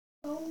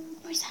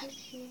is that?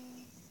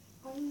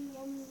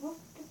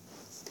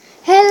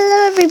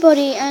 Hello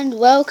everybody and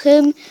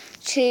welcome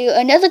to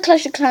another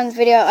Clash of Clans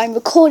video. I'm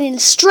recording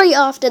straight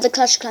after the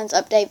Clash of Clans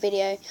update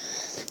video.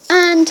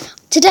 And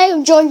today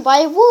I'm joined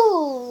by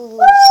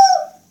Wolves.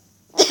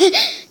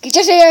 You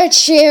just hear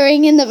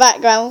cheering in the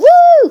background.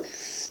 Woo!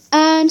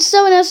 And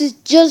someone else has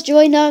just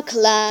joined our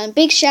clan.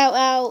 Big shout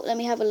out. Let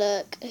me have a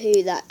look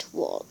who that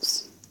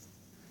was.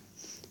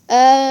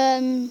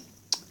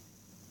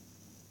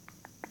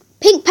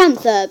 Pink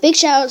Panther. Big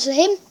shout out to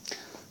him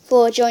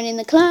for joining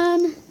the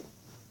clan.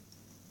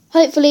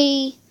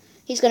 Hopefully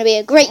he's going to be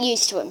a great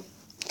use to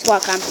our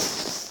clan.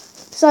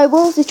 So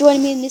Wolves is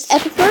joining me in this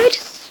episode.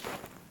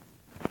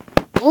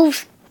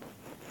 Wolves.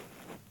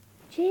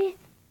 Cheer.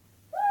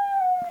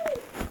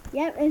 Woo!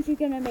 Yep, and she's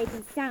going to make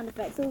some sound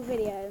effects all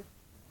video.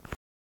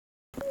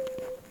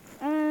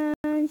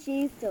 And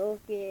she's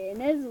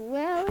talking as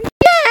well.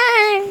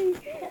 Yay!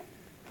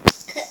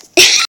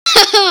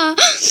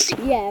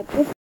 Yeah,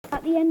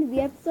 at the end of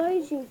the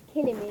episode she was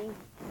killing me.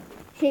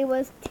 She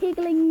was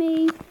tickling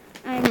me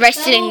and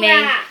wrestling me.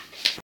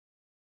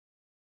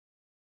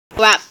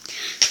 Right.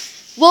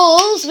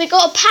 Wolves, we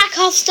got to pack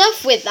our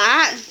stuff with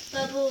that.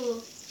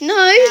 Bubble. No,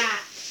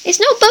 wrap. It's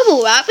not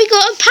bubble wrap. We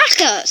got to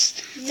pack us.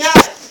 No,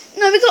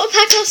 we got to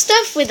pack our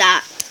stuff with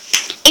that.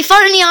 If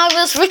only I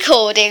was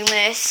recording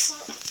this.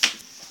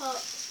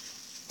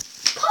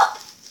 Pop.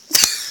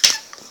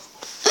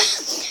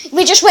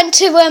 We just went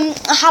to a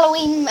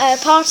Halloween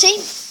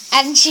party,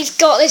 and she's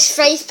got this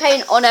face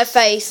paint on her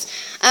face,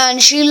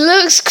 and she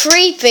looks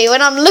creepy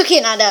when I'm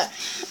looking at her.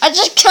 I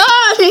just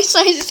can't. It's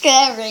so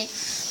scary.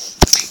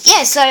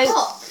 Yeah, so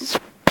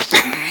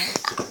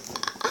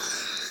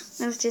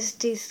that's just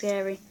too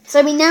scary.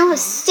 So we now have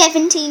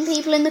 17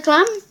 people in the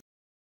clan,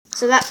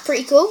 so that's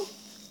pretty cool.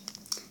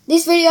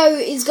 This video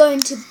is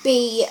going to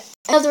be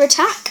another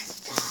attack.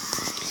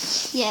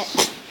 Yeah.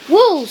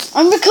 Wolves,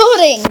 I'm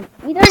recording.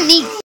 We don't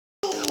need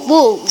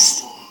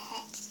wolves.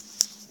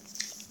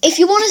 If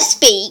you want to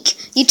speak,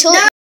 you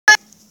talk.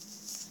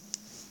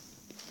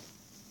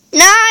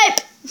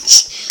 Nope.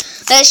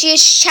 There she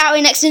is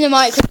shouting next to the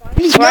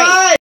microphone.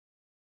 Right.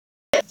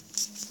 No.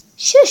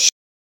 Shush.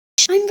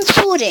 I'm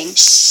recording.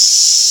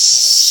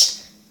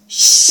 Shh.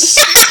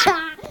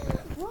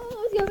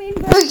 Wolves, you're being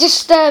very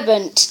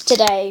disturbant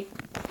today.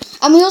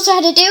 And we also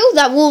had a deal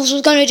that Wolves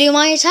was going to do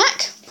my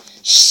attack.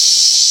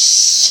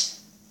 Shh.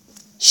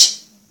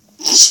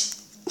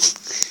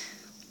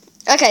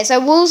 Okay, so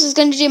Wolves is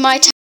going to do my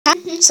attack.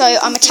 So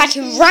I'm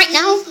attacking right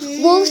now.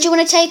 Wolves, do you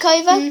want to take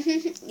over?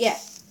 Yeah.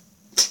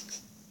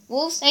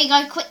 Wolves, there you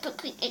go.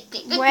 Quick.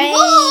 Wait.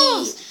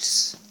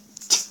 Wolves!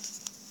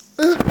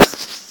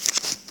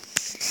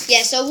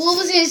 Yeah, so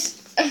Wolves is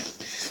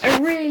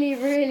a really,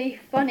 really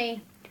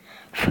funny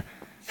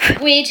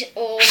squid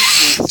or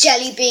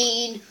jelly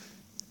bean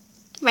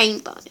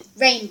rainbow.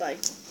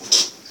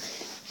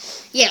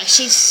 Yeah,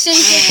 she's super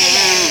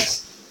hilarious.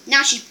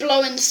 Now she's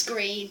blowing the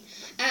screen,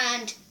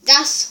 and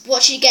that's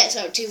what she gets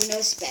up to in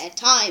her spare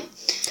time.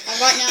 And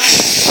right now,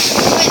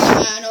 I'm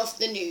the man off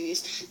the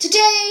news.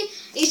 Today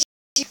is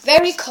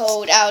very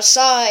cold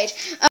outside.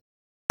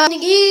 And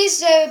it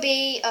used to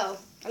be... Oh,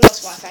 I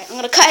lost Wi-Fi. I'm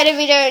going to cut the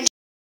video and...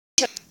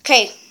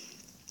 Okay.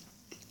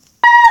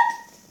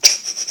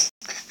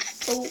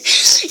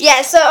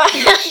 Yeah, so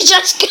I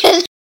just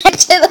connected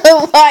to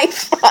the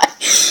Wi-Fi.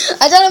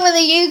 I don't know whether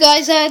you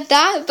guys heard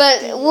that,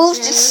 but Wolf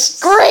just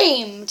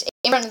screamed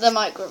in front of the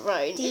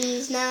microphone.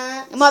 These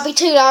nuts. It might be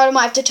too loud. I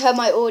might have to turn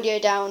my audio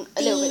down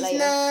a little bit later.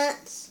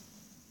 Nuts.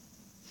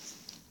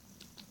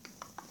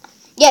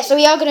 Yeah, so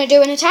we are going to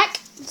do an attack.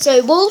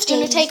 So Wolves, do you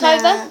want to take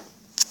over?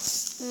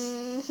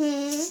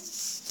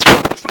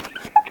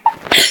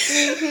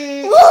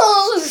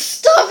 Wolves,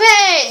 stop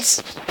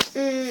it!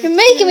 You're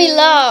making me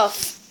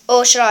laugh.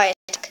 Or should I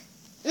attack?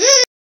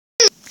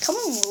 Come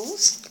on,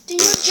 Wolves. Do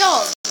your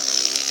job.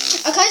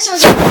 Okay, so I'm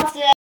going to have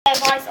the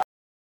advice.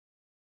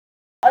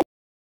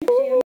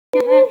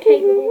 You have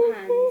capable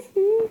hands.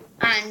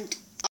 And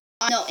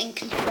I'm not in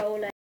control.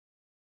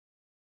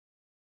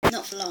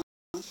 Not for long.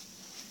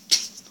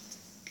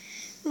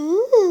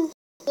 Ooh.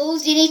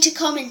 Wolves, you need to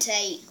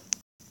commentate.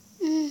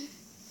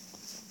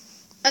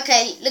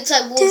 Okay, looks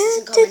like Wolves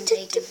isn't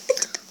commentating.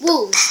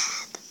 Wolves,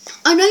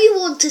 I know you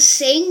want to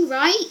sing,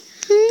 right?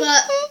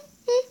 But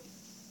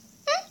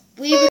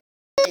we're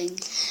recording.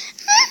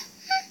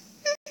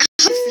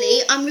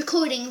 Hopefully, I'm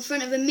recording in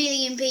front of 1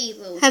 million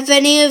people. Have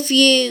any of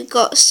you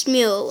got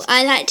Smule?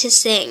 I like to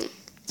sing.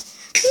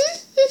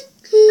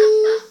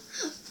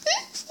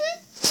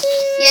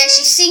 Yeah,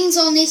 she sings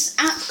on this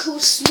app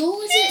called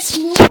Small. Is it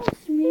Small?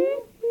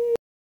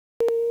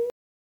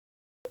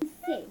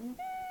 Sing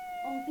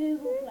on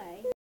Google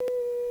Play.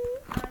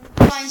 And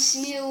find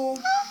Smule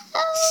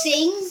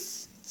Sing.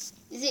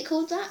 Is it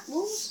called that,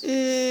 Wolves?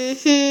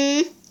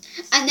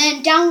 And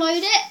then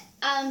download it,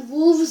 and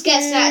Wolves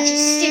gets to actually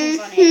sing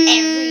on it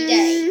every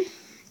day.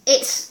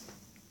 It's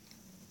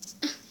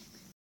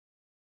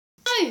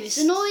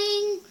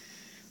annoying.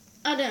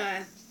 I don't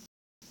know.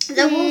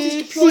 The Wolves is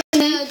deploying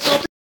a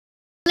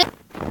goblin,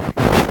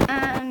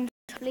 and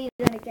hopefully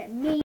the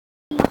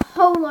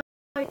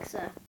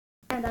better.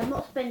 And I'm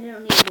not spending it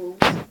on these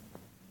wolves.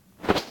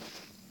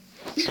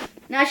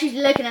 Now she's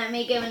looking at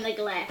me giving the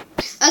glare.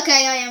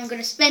 Okay, I am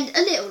going to spend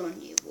a little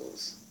on you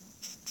wolves.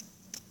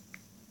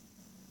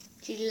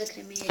 She's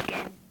looking at me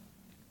again.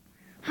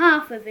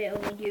 Half of it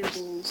on you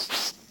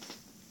wolves.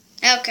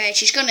 Okay,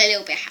 she's gone a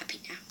little bit happy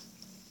now.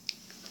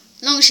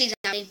 As long as she's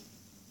happy.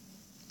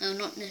 Well,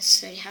 not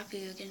necessarily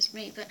happy against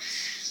me, but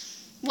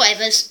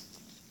whatever's.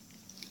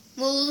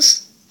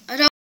 Wolves, I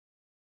don't.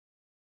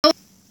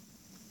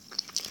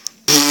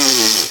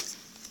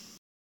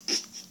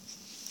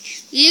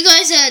 You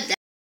guys heard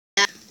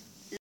that.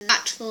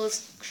 That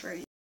was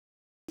crazy.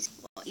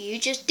 What you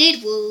just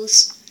did,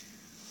 wolves.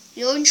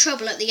 You're in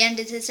trouble at the end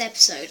of this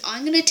episode.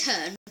 I'm going to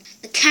turn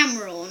the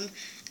camera on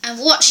and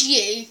watch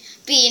you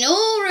being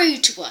all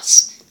rude to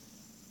us.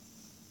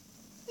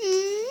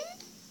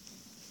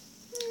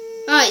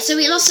 Alright, so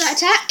we lost that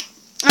attack.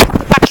 I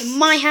put it back in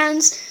my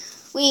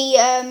hands. We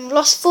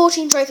lost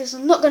 14 trophies.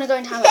 I'm not going to go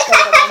into how much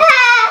gold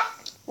I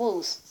won.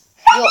 Wolves,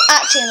 you're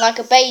acting like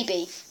a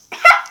baby.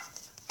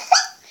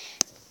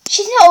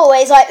 She's not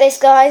always like this,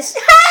 guys.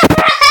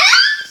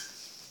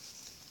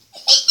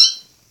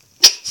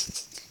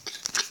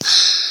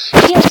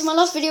 Yeah, so my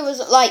last video was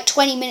like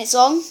 20 minutes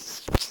long.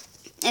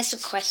 Let's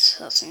request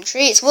for some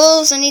treats.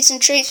 Wolves, I need some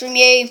treats from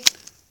you.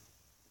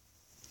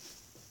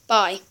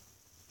 Bye.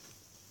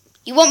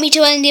 You want me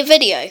to end the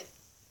video?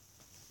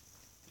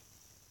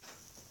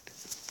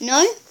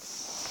 No?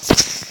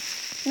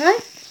 No?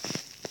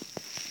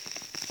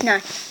 No.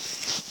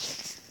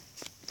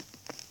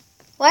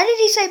 Why did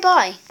he say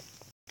bye?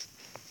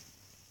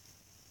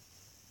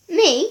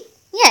 Me?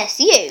 Yes,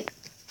 you.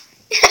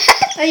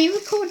 Are you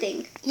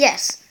recording?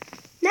 Yes.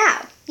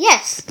 Now?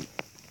 Yes.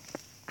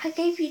 I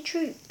gave you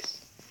troops.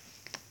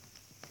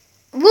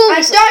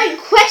 Wolves. Don't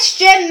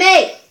question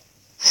me!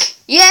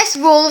 Yes,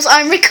 Wolves,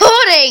 I'm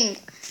recording.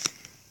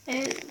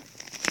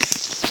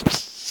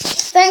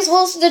 Thanks,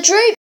 Wolves, for the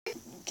troops.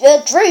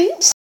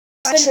 Troops?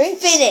 I'm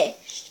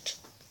finished.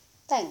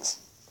 Thanks.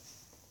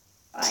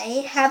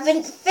 I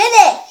haven't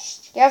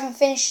finished. You haven't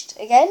finished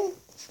again?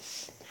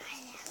 I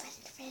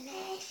haven't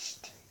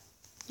finished.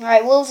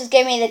 Alright, Wolves is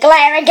giving me the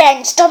glare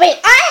again. Stop it.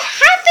 I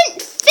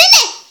haven't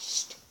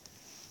finished.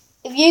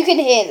 If you can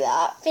hear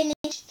that.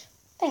 Finished.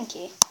 Thank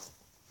you.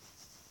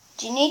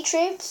 Do you need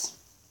troops?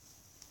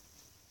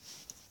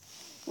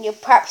 You're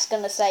perhaps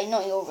going to say,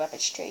 not your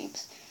rubbish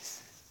troops.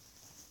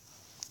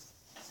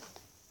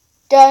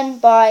 Done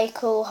by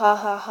cool, ha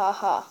ha ha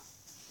ha.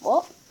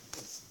 What?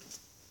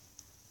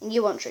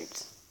 You want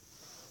troops.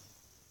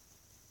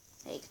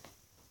 There you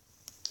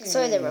go.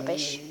 Sorry, they're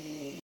rubbish.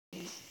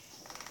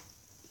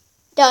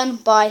 Done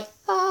by,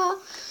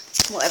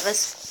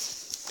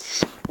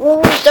 whatever's.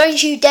 Well,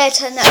 don't you dare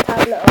turn that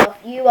tablet off.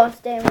 You are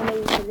staying with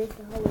me for this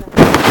whole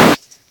night.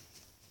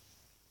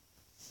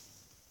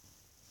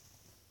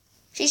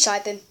 She's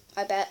typing,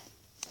 I bet.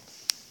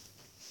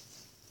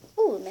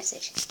 Ooh,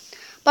 message.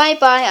 Bye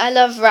bye, I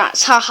love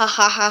rats. Ha ha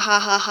ha ha ha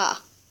ha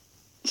ha.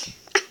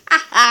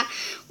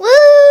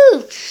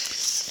 Woo!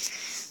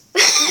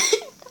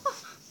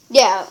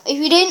 Yeah, if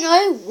you didn't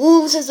know,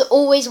 Wolves has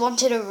always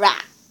wanted a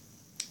rat.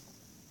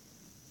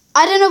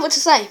 I don't know what to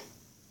say.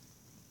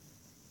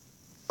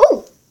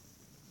 Ooh!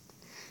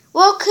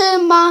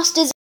 Welcome,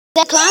 Master Z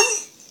Clan.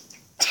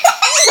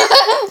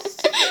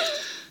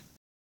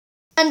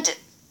 And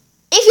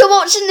if you're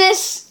watching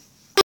this,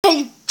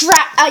 I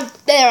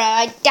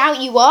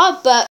doubt you are,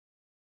 but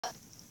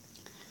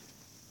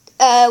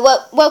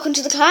welcome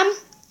to the clan.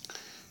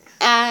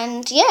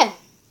 And yeah,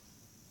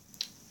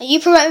 are you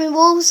promoting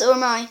Wolves or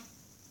am I?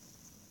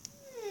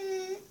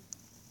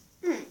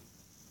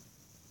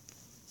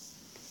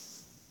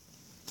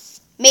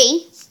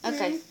 Me?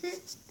 Okay.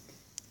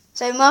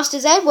 So Master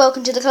Z,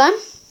 welcome to the clan.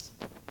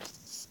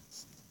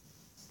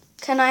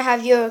 Can I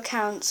have your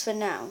accounts for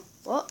now?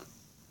 What?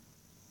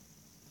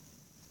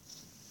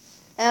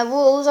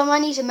 Wolves, I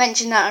might need to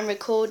mention that I'm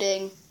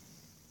recording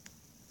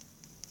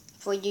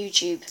for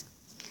YouTube.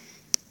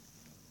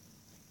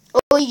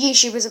 All you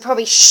YouTubers are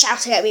probably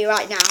shouting at me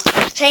right now,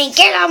 saying,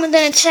 get on with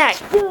an attack,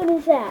 do an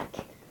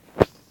attack.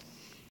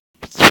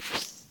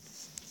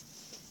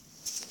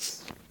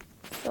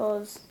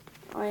 Because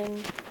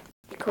I'm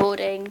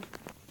recording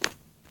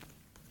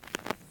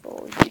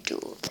for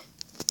YouTube.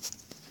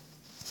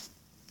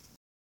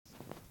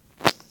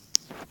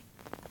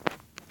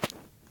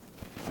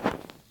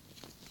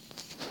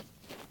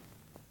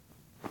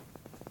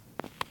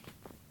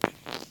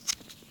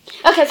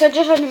 Okay, so I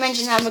just want to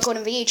mention that I'm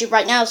recording for YouTube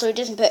right now, so it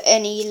doesn't put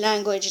any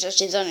language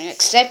that is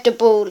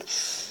unacceptable,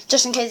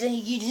 just in case any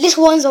of you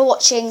little ones are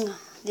watching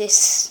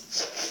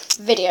this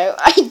video.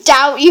 I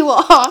doubt you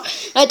are.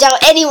 I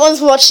doubt anyone's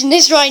watching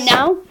this right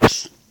now.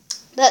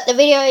 But the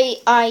video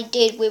I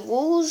did with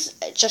Wolves,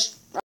 just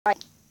like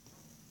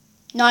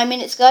 9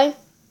 minutes ago.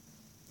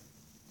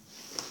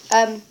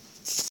 Did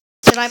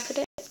I put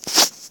it?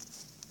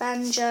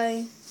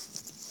 Banjo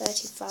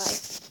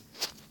 35.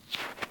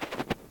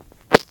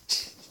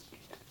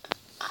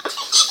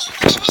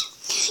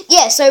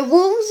 Yeah, so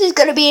Wolves is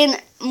going to be in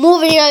more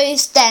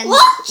videos than you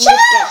would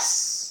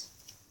guess.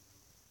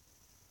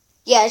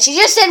 Yeah, she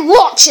just said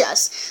watch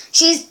us.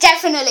 She's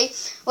definitely,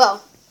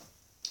 well,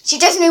 she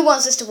definitely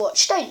wants us to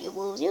watch, don't you,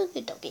 Wolves? You're a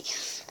good doggy.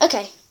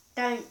 Okay.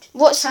 Don't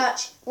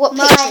touch what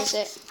my picture is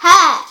it?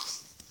 hat.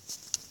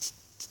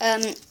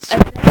 Over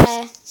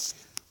there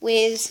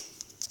with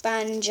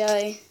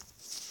Banjo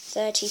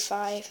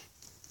 35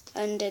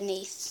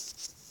 underneath.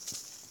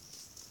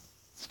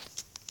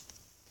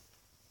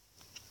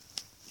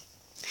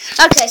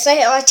 Okay, so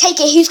I take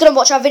it who's going to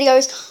watch our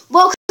videos.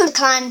 Welcome to the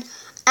clan,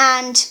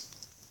 and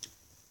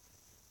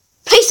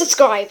please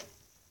subscribe.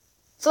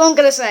 That's all I'm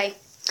going to say.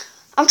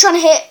 I'm trying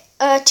to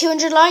hit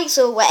 200 likes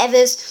or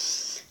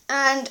whatever's,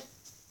 and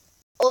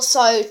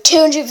also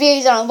 200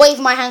 views, and I'm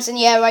waving my hands in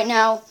the air right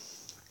now.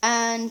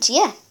 And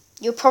yeah,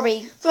 you'll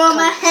probably... Throw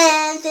my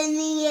hands in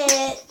the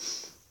air.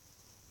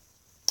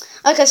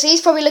 Okay, so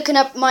he's probably looking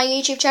up my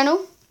YouTube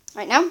channel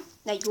right now.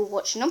 Now you're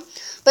watching them.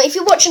 But if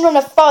you're watching on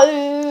a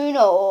phone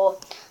or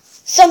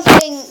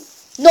something,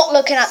 not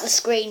looking at the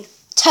screen,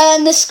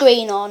 turn the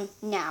screen on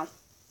now.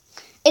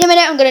 In a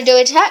minute, I'm going to do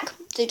an attack,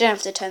 so you don't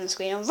have to turn the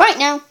screen on right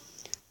now.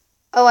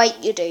 Oh wait,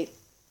 you do.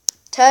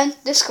 Turn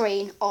the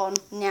screen on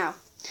now.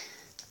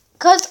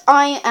 Because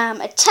I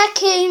am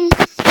attacking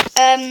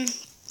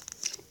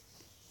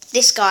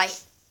this guy.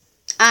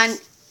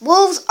 And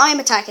Wolves, I'm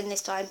attacking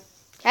this time.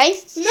 Okay?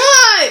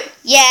 No!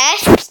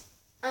 Yes?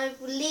 I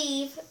will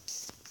leave.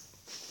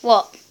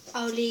 What?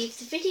 I'll leave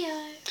the video.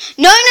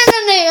 No.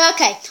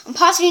 Okay, I'm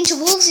passing into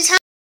Wolves' hand.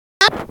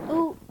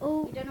 Oh.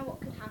 You don't know what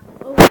could happen.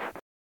 Oh.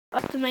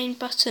 That's the main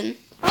button.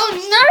 Oh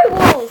no,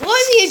 Wolves! What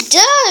have you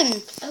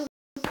done? Oh.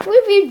 What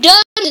have you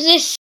done to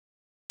this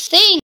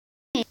thing?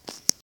 I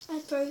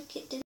broke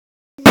it, didn't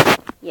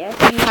Yes,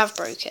 you have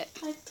broke it.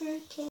 I?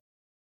 Broke it.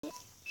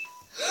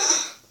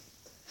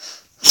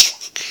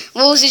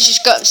 Wolves has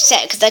just got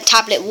upset because their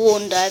tablet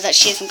warned her that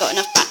she hasn't got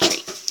enough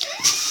battery.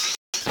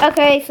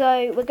 Okay,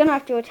 so we're going to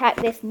have to attack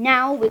this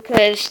now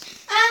because...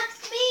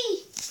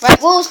 Me!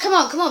 Right, Wolves, come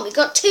on, we've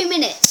got 2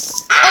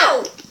 minutes.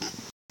 Ow!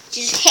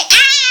 Just hit...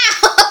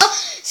 Ow!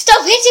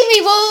 Stop hitting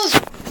me, Wolves!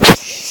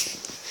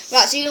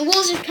 Right, so your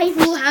Wolves is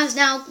capable hands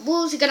now.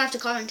 Wolves are going to have to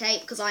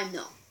commentate because I'm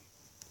not.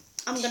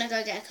 I'm going to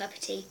go get a cup of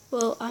tea.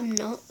 Well, I'm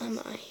not, am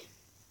I?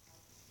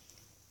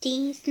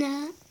 These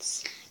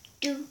nuts.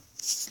 Do.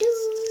 This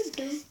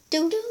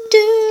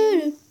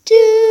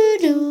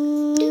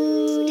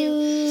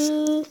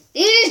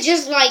is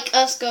just like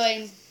us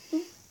going.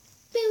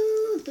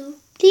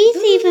 Please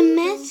leave a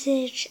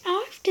message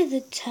after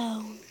the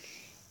tone.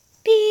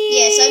 Beep.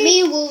 Yeah, so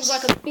me and Wolves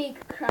like a big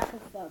crack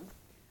of fun.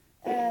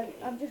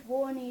 I'm just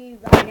warning you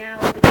right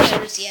now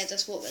because yeah,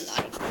 that's what we're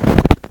like.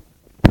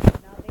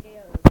 In our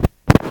videos.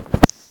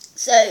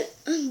 So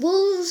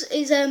Wolves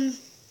is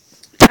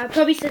I've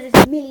probably said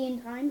this a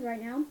million times right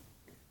now.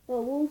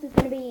 Well, Wolves is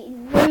going to be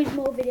in loads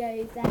more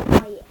videos than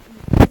I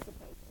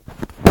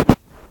anticipated.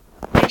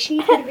 So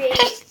she's going to be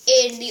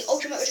in the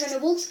Ultimate Return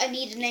of Wolves. I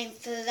need a name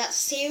for that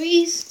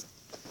series.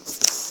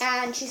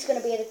 And she's going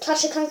to be in the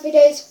Clash of Clans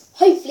videos,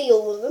 hopefully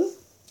all of them.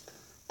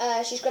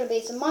 She's going to be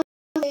in some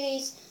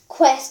Minecraft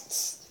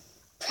quests,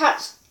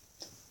 perhaps,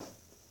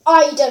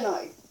 I don't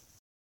know,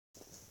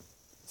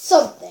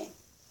 something.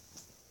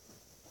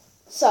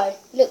 So,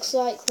 looks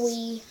like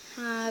we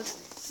have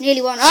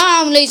nearly won.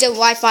 Oh, I'm losing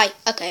Wi-Fi.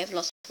 Okay, I've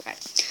lost. Right.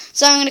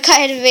 So I'm going to cut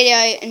ahead of the video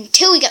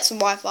until we get some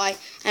Wi-Fi, and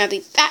I'll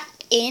be back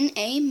in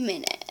a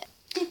minute.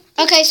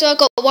 Okay, so I've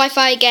got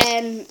Wi-Fi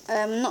again.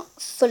 Not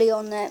fully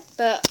on there,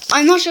 but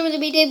I'm not sure whether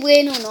we did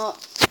win or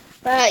not.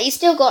 But you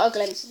still got a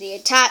glimpse of the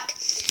attack.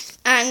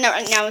 And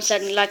right now I'm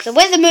suddenly like the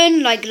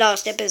Weatherman, like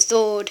last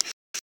episode.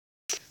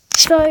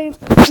 So,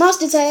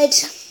 Master's Head,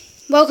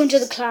 welcome to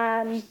the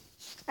clan.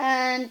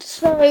 And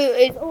so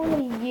it's all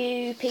of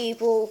you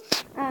people,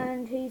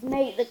 and he's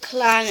made the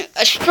clan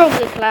a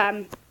stronger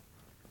clan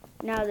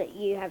now that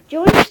you have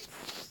joined.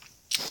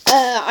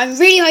 I'm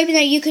really hoping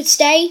that you could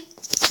stay,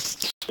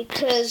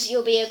 because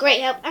you'll be a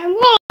great help. And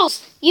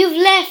Wolves, you've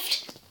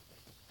left.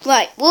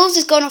 Right, Wolves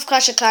has gone off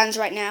Clash of Clans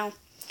right now.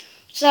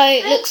 So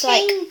it looks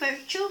like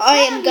I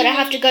am going to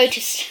have to go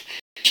to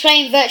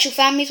playing virtual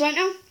families right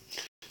now.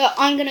 But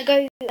I'm going to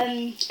go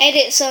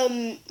edit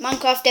some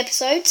Minecraft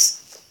episodes.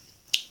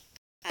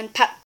 And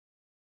pack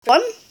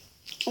one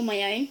on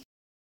my own.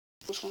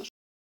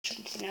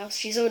 Something else.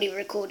 She's already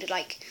recorded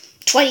like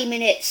 20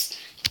 minutes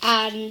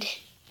and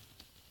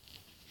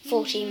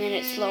 40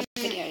 minutes long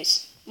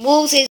videos.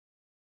 Wolves is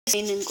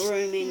and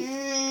grooming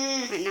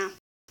right now.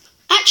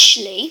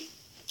 Actually,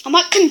 I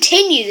might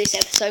continue this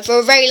episode for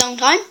a very long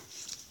time.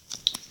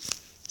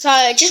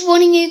 So, just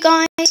warning you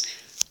guys,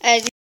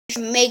 this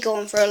may go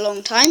on for a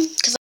long time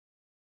because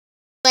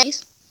I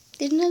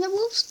didn't know that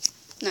Wolves.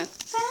 No.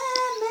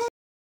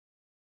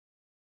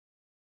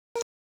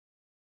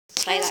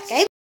 Play that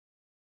game.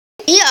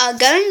 We are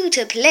going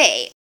to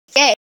play a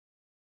game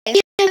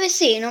you've never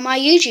seen on my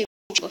YouTube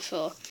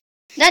before.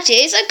 That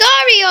is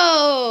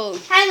Agario!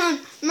 Hang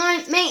on,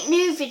 make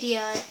new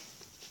video.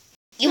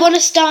 You want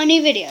to start a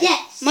new video?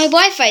 Yes. My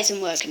Wi-Fi isn't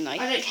working though. I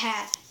don't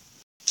care.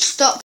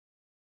 Stop.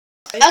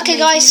 Okay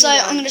guys, so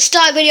I'm going to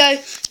start a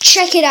video.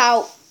 Check it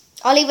out.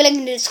 I'll leave a link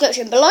in the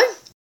description below,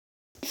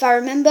 if I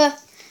remember.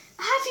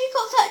 Have you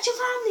got Virtual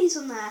Families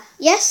on there?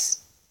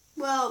 Yes?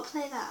 Well,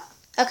 play that.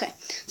 Okay,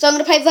 so I'm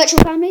going to play Virtual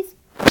Families.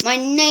 My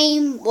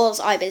name was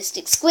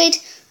iBallistic Squid.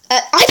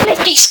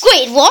 iBallistic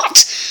Squid,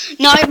 what?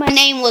 No, my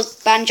name was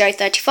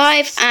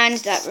Banjo35, and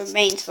that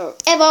remains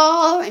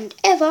forever and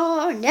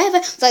ever and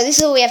ever. So this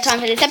is all we have time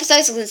for this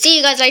episode, so we'll see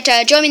you guys later.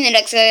 Join me in the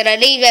next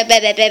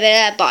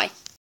video. Bye.